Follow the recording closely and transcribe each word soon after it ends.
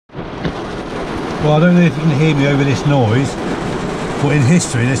Well, I don't know if you can hear me over this noise, but in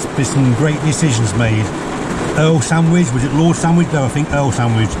history there's been some great decisions made. Earl Sandwich, was it Lord Sandwich? No, I think Earl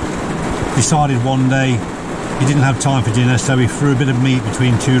Sandwich decided one day he didn't have time for dinner, so he threw a bit of meat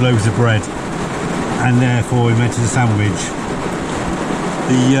between two loaves of bread, and therefore he invented a sandwich.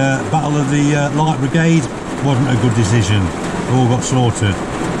 The Battle of the Light Brigade wasn't a good decision. They all got slaughtered.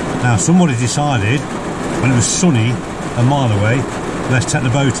 Now somebody decided, when it was sunny a mile away, let's take the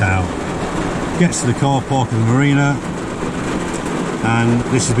boat out. Gets to the car park of the marina, and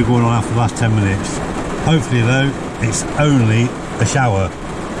this has been going on after the last 10 minutes. Hopefully though, it's only a shower.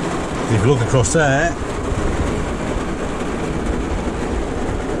 If you look across there,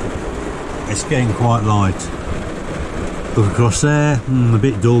 it's getting quite light. Look across there, a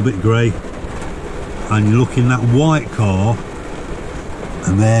bit dull, a bit grey. And you look in that white car,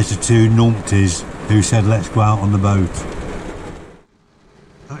 and there's the two numpties who said let's go out on the boat.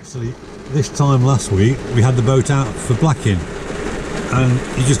 Actually, this time last week we had the boat out for blacking, and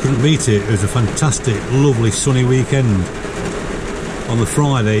you just couldn't beat it. It was a fantastic, lovely sunny weekend. On the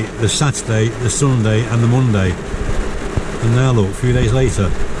Friday, the Saturday, the Sunday and the Monday. And now look, a few days later.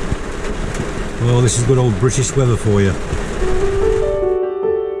 Well, this is good old British weather for you.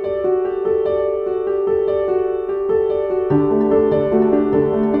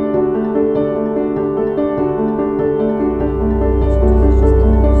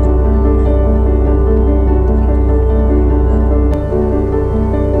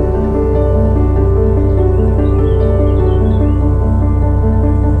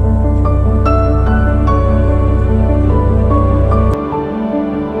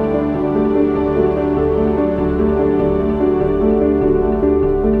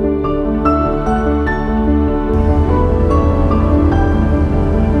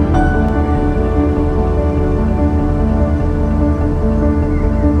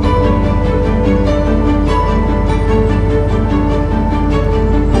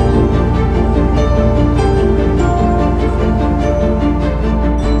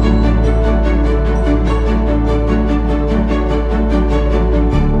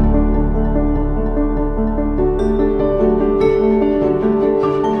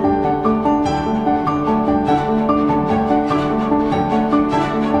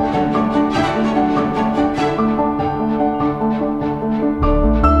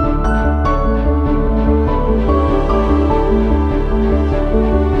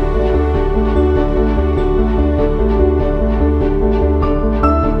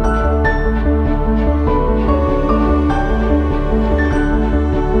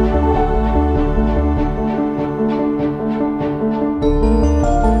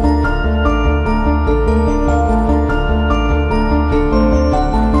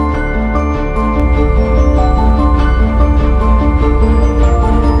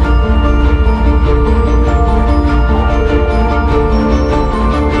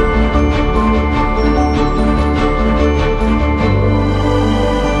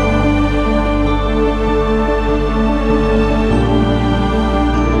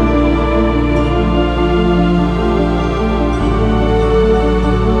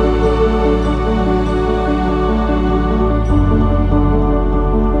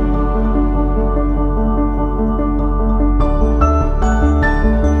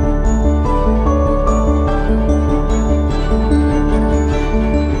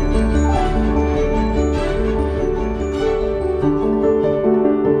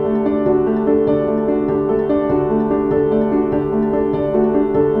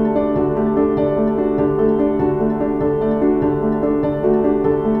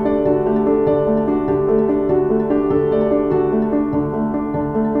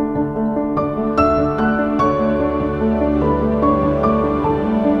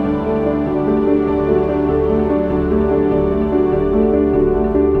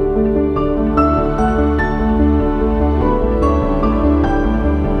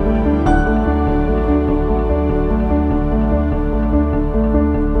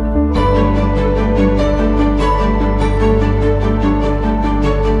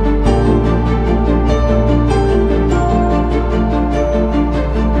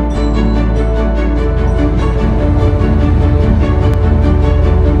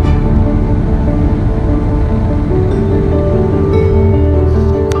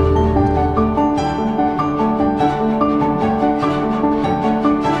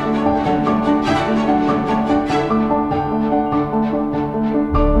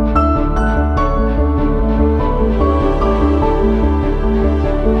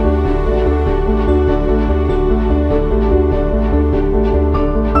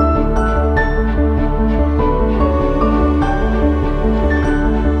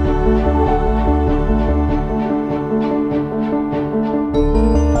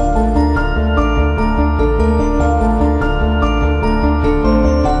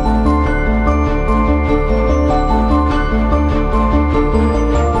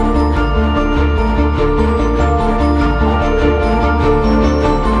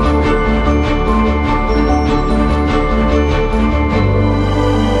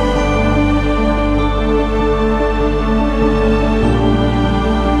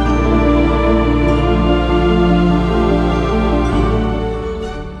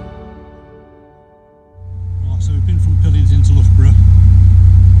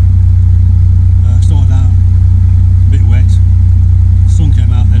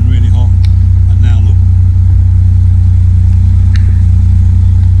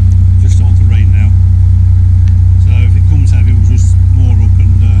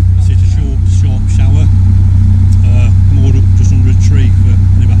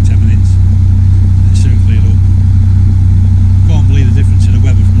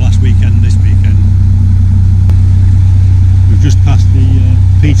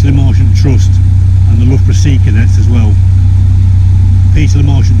 Trust and the Loughborough Sea Cadets as well. Peter the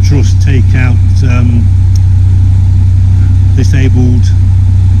Marchant Trust take out disabled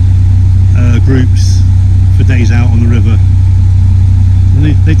groups for days out on the river.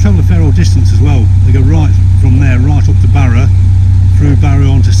 And they travel a fair old distance as well. They go right from there right up to Barrow, through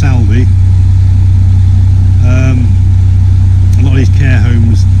Barrow onto Salby. A lot of these care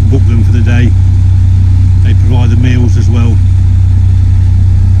homes book them for the day. They provide the meals as well.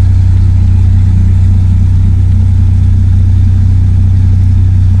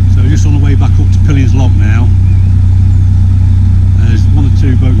 So just on the way back up to Pillion's Lock now. There's 1 or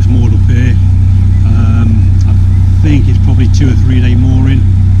 2 boats moored up here. I think it's probably 2 or 3 day mooring.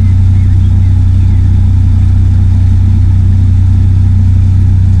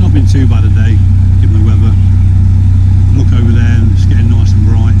 It's not been too bad a day given the weather. Look over there and it's getting nice and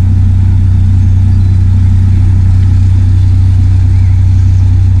bright.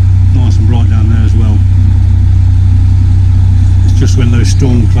 Nice and bright down there as well. It's just when those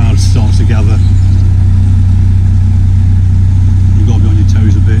storm clouds start to gather. You've got to be on your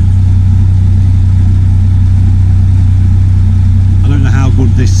toes a bit. I don't know how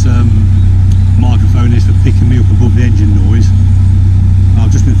good this microphone is for picking me up above the engine noise.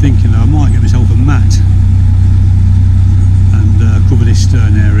 I've just been thinking I might get myself a mat and cover this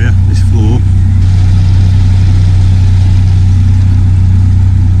stern area, this floor.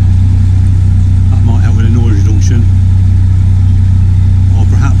 That might help with the noise reduction. Or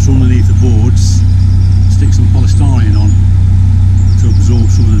perhaps underneath the boards stick some polystyrene on to absorb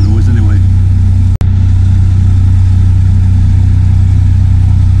some of the noise anyway.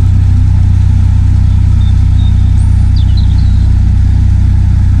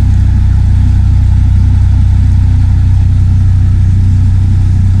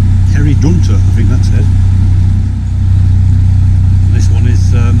 Dunter, I think that's it. And this one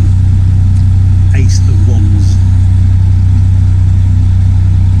is Ace of Wands.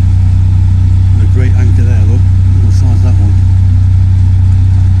 And a great anchor there, look. Look what size that one.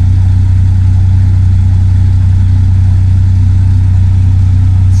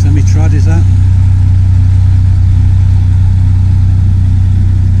 Semi-trad is that?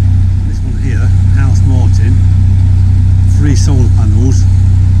 This one here, House Martin, 3 solar panels.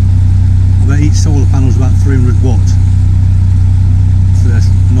 Each solar panel is about 300 watt, so that's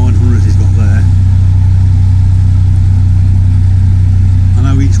 900 he's got there. I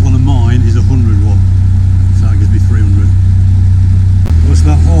know each one of mine is 100 watt, so that gives me 300. Well, it's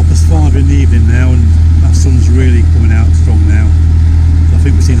about 5:30 in the evening now, and that sun's really coming out strong now. So I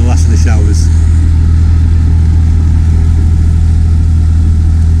think we've seen the last of the showers.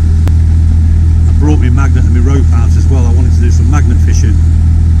 I brought my magnet and my rope out as well. I wanted to do some magnet fishing.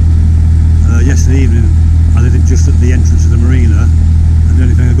 Yesterday evening I did it just at the entrance of the marina, and the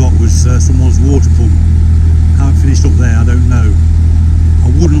only thing I got was someone's water pump. How it finished up there I don't know. I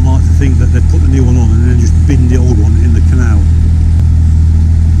wouldn't like to think that they'd put the new one on and then just bin the old one in the canal.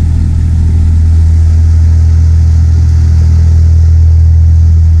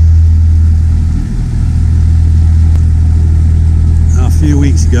 Now, a few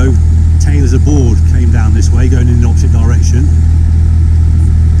weeks ago Taylor's Aboard came down this way going in the opposite direction.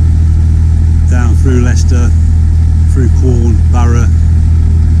 Down through Leicester, through Quorn, Barrow,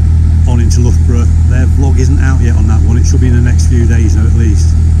 on into Loughborough. Their vlog isn't out yet on that one. It should be in the next few days though, at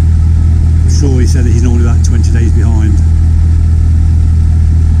least. I'm sure he said that he's normally about 20 days behind.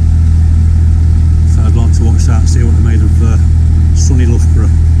 So I'd like to watch that, see what they made of sunny Loughborough.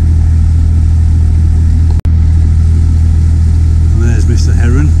 And there's Mr.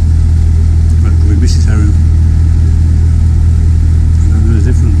 Heron. Well, it could be Mrs. Heron. I don't know the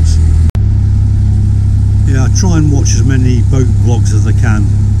difference. Yeah, I try and watch as many boat vlogs as I can.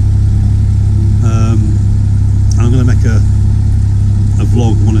 I'm going to make a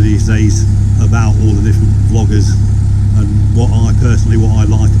vlog one of these days about all the different vloggers and what I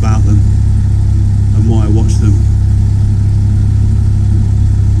like about them and why I watch them.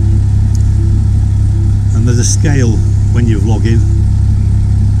 And there's a scale when you're vlogging,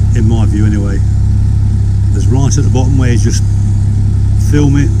 in my view anyway. There's right at the bottom where you just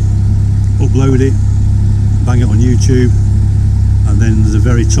film it, upload it, bang it on YouTube, and then there's a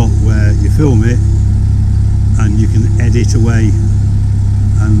very top where you film it and you can edit away,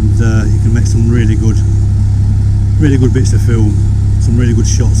 and you can make some really good bits of film, some really good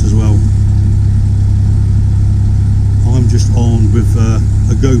shots as well. I'm just on with a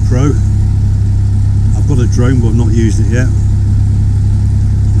GoPro. I've got a drone but I've not used it yet.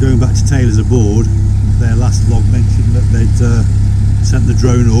 Going back to Taylor's Aboard, their last vlog mentioned that they'd sent the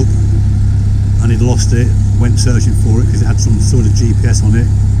drone up and he'd lost it, went searching for it because it had some sort of GPS on it,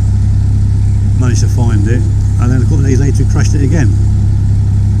 managed to find it, and then a couple of days later it crashed it again.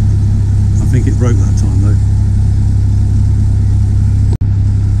 I think it broke that time though.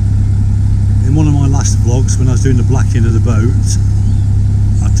 In one of my last vlogs, when I was doing the blacking of the boat,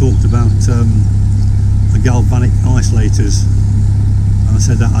 I talked about the galvanic isolators, and I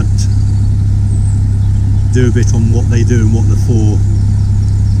said that I'd do a bit on what they do and what they're for,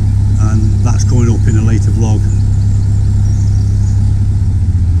 and that's coming up in a later vlog.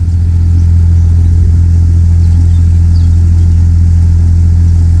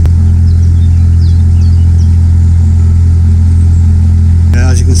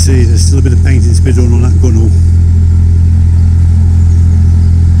 As you can see, there's still a bit of painting to be done on that gunnel.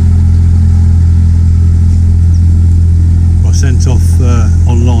 I sent off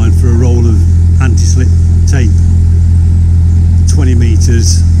online for a roll of anti-slip tape, 20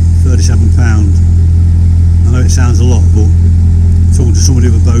 metres, £37. I know it sounds a lot, but talking to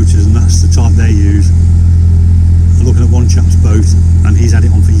somebody with boaters, and that's the type they use. I'm looking at one chap's boat, and he's had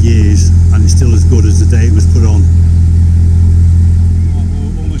it on for years, and it's still as good as the day it was put on.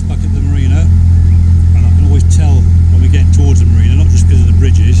 Back at the marina, and I can always tell when we get towards the marina, not just because of the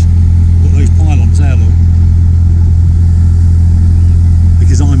bridges, but those pylons there, look,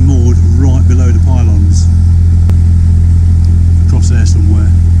 because I'm moored right below the pylons, across there somewhere.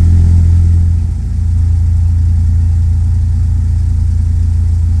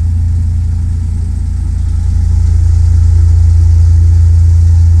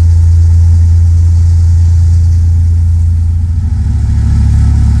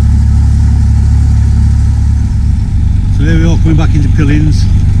 So there we are, coming back into Pillins.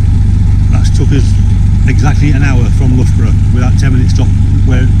 That's took us exactly an hour from Loughborough without 10 minutes stop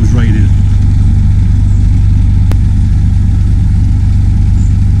where